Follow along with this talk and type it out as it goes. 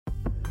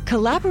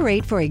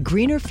Collaborate for a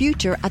greener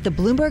future at the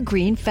Bloomberg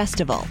Green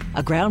Festival,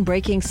 a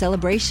groundbreaking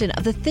celebration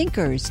of the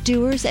thinkers,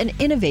 doers, and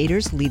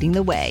innovators leading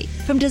the way.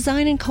 From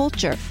design and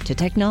culture to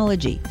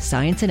technology,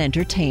 science, and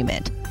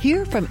entertainment.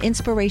 Hear from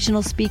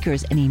inspirational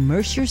speakers and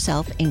immerse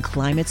yourself in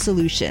climate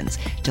solutions.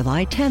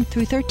 July 10th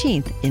through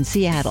 13th in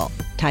Seattle.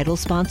 Title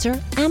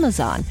sponsor,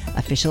 Amazon.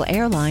 Official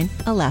airline,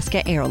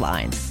 Alaska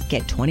Airlines.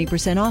 Get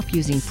 20% off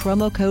using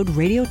promo code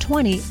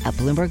Radio20 at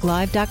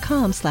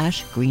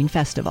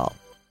BloombergLive.com/greenfestival.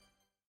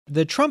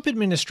 The Trump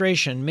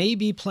administration may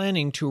be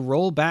planning to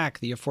roll back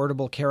the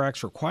Affordable Care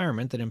Act's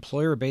requirement that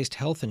employer-based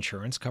health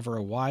insurance cover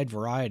a wide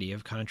variety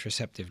of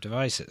contraceptive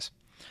devices.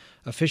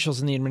 Officials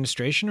in the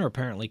administration are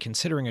apparently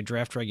considering a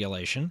draft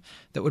regulation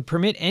that would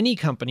permit any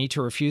company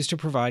to refuse to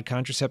provide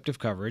contraceptive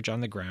coverage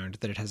on the ground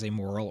that it has a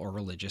moral or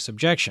religious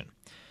objection.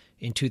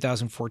 In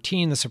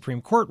 2014, the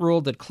Supreme Court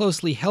ruled that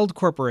closely held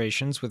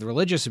corporations with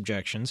religious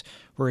objections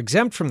were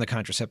exempt from the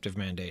contraceptive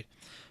mandate,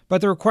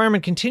 but the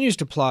requirement continues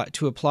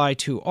to apply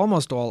to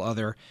almost all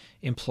other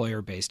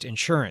employer-based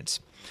insurance.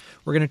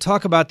 We're going to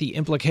talk about the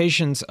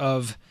implications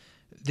of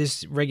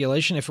this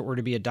regulation if it were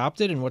to be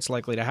adopted and what's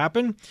likely to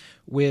happen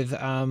with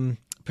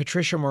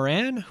Patricia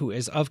Moran, who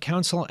is of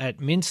counsel at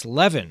Mintz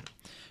Levin.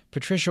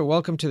 Patricia,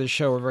 welcome to the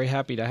show. We're very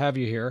happy to have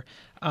you here.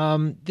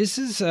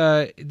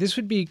 This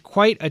would be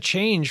quite a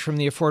change from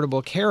the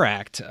Affordable Care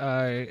Act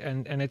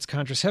and its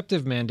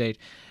contraceptive mandate.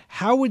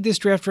 How would this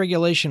draft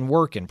regulation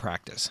work in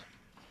practice?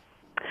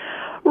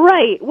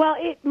 Right. Well,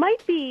 it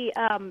might be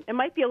a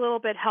little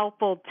bit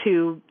helpful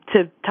to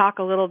talk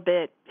a little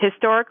bit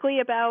historically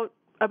about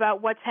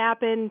what's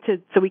happened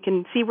so we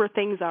can see where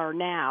things are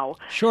now.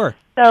 Sure.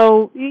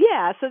 So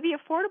the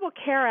Affordable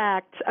Care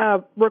Act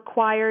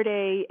required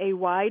a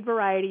wide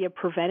variety of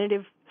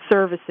preventative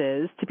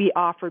services to be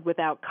offered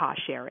without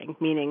cost sharing,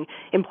 meaning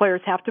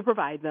employers have to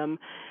provide them,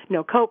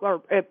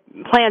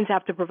 plans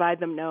have to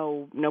provide them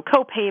no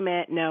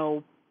co-payment,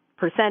 no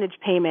percentage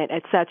payment,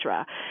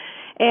 etc.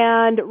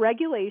 And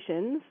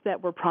regulations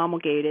that were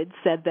promulgated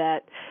said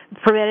that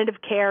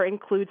preventative care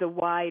includes a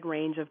wide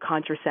range of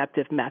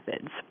contraceptive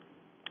methods.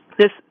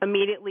 This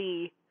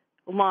immediately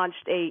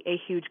launched a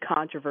huge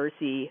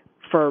controversy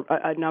for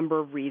a number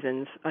of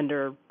reasons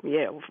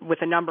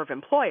with a number of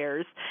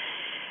employers.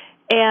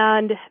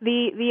 And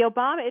the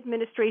Obama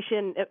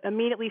administration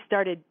immediately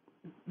started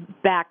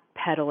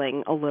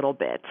backpedaling a little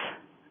bit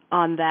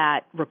on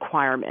that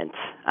requirement.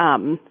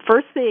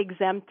 First, they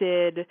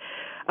exempted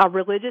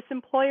religious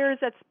employers.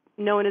 That's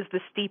known as the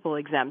steeple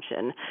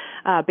exemption.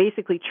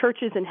 Basically,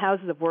 churches and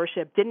houses of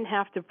worship didn't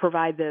have to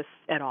provide this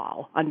at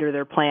all under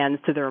their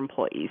plans to their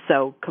employees,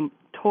 so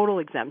total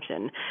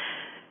exemption.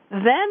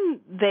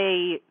 Then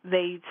they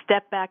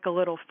stepped back a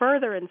little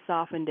further and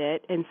softened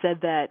it and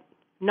said that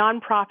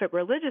nonprofit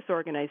religious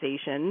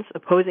organizations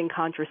opposing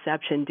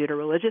contraception due to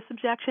religious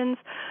objections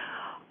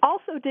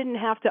also didn't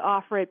have to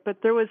offer it,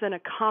 but there was an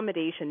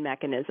accommodation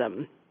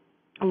mechanism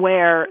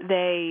where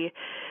they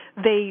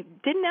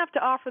didn't have to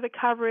offer the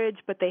coverage,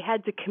 but they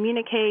had to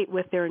communicate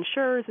with their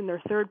insurers and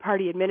their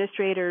third-party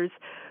administrators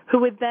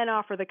who would then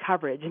offer the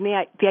coverage. And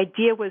the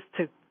idea was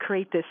to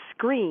create this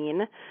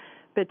screen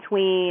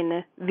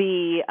between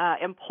the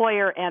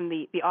employer and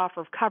the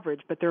offer of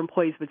coverage, but their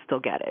employees would still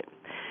get it.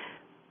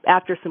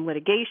 After some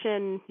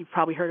litigation, you've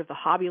probably heard of the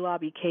Hobby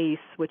Lobby case,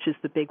 which is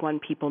the big one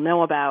people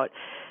know about.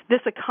 This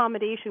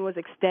accommodation was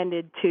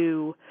extended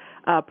to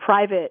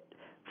private,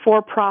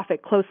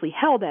 for-profit, closely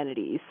held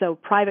entities, so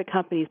private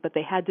companies, but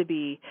they had to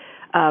be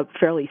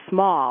fairly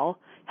small,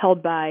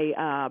 held by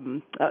a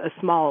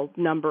small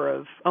number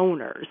of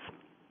owners.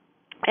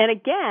 And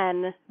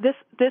again, this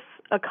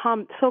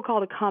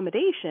so-called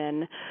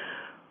accommodation,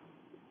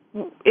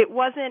 it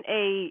wasn't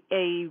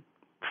a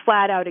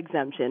flat-out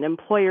exemption.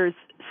 Employers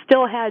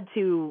still had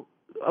to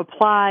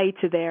apply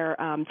to their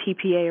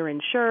TPA or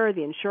insurer.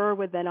 The insurer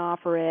would then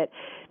offer it.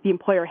 The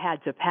employer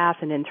had to pass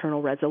an internal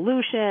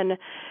resolution.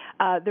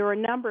 There were a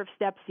number of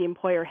steps the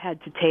employer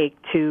had to take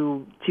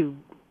to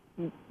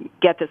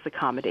get this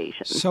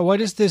accommodation. So what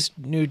is this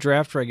new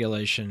draft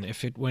regulation?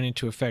 If it went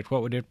into effect,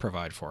 what would it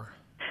provide for?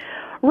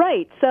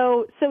 Right.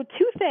 So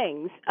two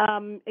things.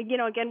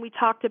 Again, we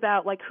talked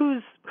about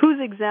who's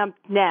exempt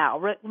now.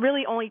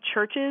 Really, only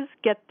churches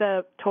get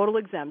the total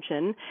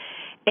exemption,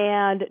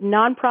 and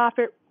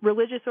nonprofit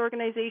religious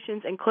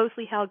organizations and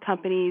closely held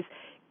companies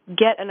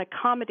get an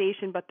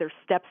accommodation, but there's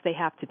steps they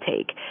have to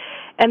take.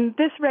 And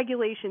this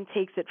regulation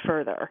takes it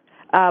further.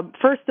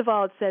 First of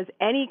all, it says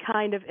any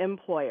kind of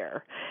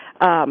employer.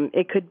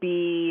 It could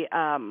be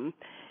a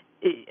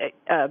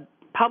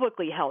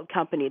publicly held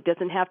company. It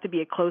doesn't have to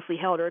be a closely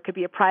held, or it could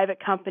be a private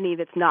company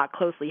that's not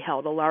closely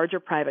held, a larger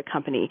private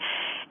company.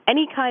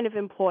 Any kind of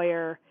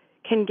employer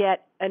can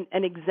get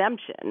an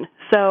exemption.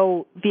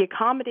 So the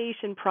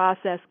accommodation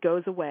process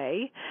goes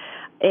away,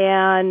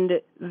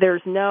 and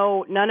there's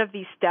none of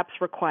these steps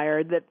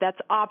required.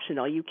 That's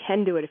optional. You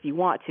can do it if you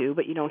want to,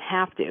 but you don't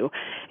have to.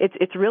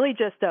 It's really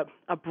just a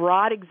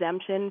broad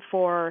exemption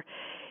for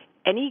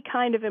any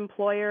kind of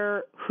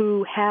employer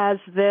who has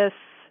this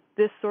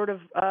sort of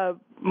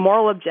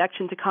moral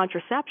objection to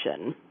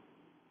contraception.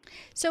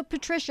 So,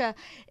 Patricia,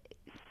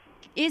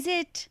 is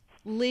it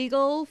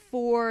legal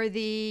for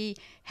the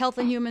Health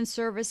and Human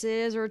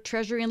Services or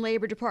Treasury and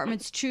Labor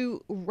Departments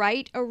to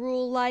write a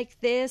rule like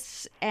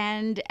this,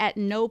 and at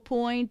no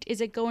point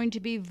is it going to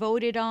be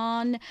voted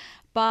on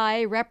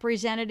by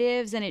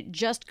representatives and it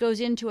just goes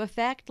into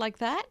effect like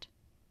that?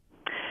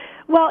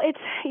 Well,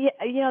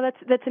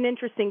 that's an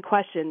interesting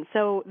question.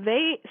 So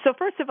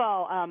first of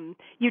all,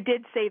 you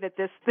did say that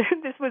this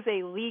was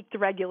a leaked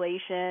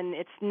regulation.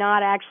 It's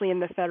not actually in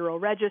the Federal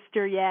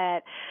Register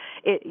yet.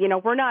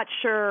 We're not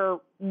sure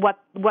what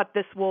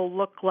this will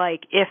look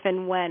like if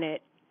and when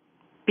it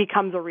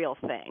becomes a real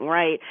thing,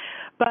 right?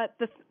 But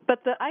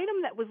the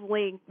item that was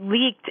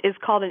leaked is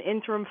called an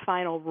interim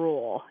final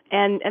rule,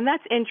 and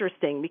that's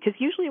interesting because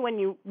usually when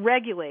you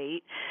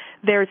regulate,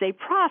 there's a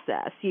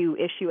process. You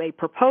issue a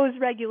proposed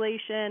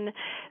regulation.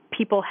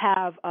 People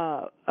have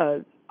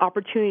a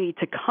opportunity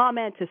to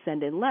comment, to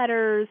send in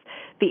letters.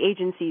 The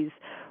agencies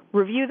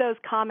review those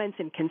comments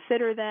and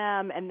consider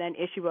them, and then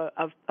issue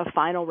a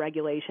final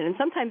regulation. And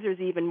sometimes there's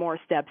even more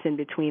steps in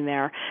between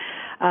there.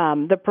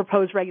 The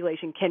proposed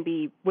regulation can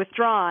be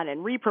withdrawn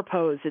and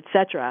reproposed,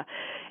 etc.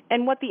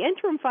 And what the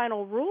interim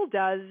final rule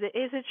does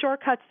is it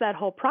shortcuts that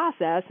whole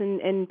process,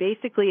 and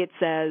basically it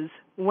says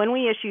when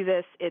we issue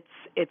this,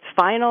 it's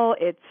final,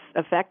 it's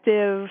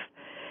effective,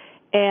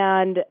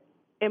 and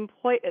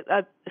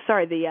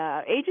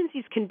the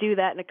agencies can do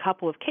that in a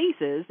couple of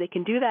cases. They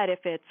can do that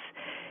if it's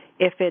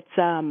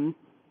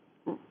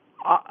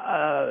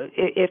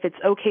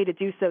okay to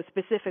do so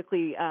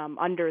specifically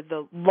under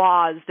the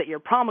laws that you're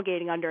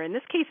promulgating under. In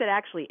this case, it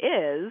actually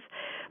is,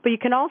 but you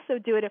can also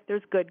do it if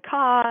there's good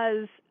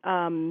cause,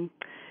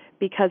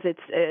 because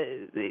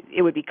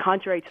it would be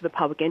contrary to the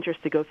public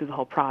interest to go through the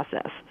whole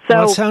process. So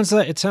well,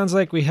 it sounds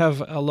like we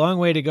have a long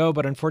way to go,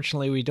 but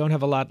unfortunately we don't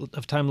have a lot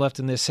of time left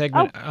in this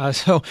segment.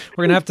 So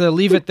we're going to have to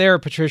leave it there,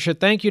 Patricia.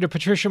 Thank you to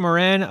Patricia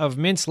Moran of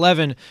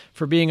Mintz-Levin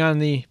for being on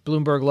the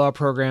Bloomberg Law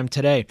Program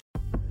today.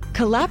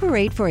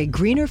 Collaborate for a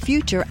greener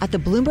future at the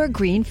Bloomberg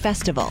Green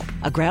Festival,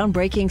 a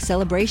groundbreaking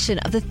celebration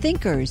of the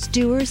thinkers,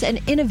 doers, and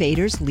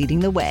innovators leading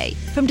the way.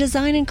 From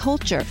design and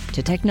culture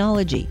to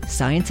technology,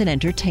 science, and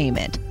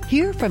entertainment.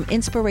 Hear from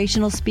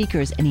inspirational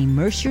speakers and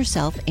immerse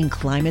yourself in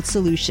climate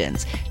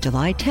solutions.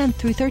 July 10th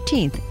through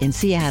 13th in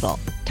Seattle.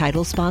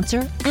 Title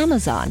sponsor,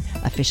 Amazon.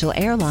 Official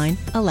airline,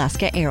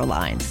 Alaska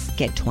Airlines.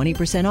 Get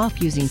 20%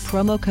 off using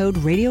promo code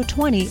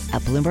radio20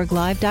 at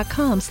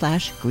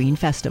BloombergLive.com/Green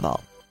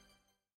Festival.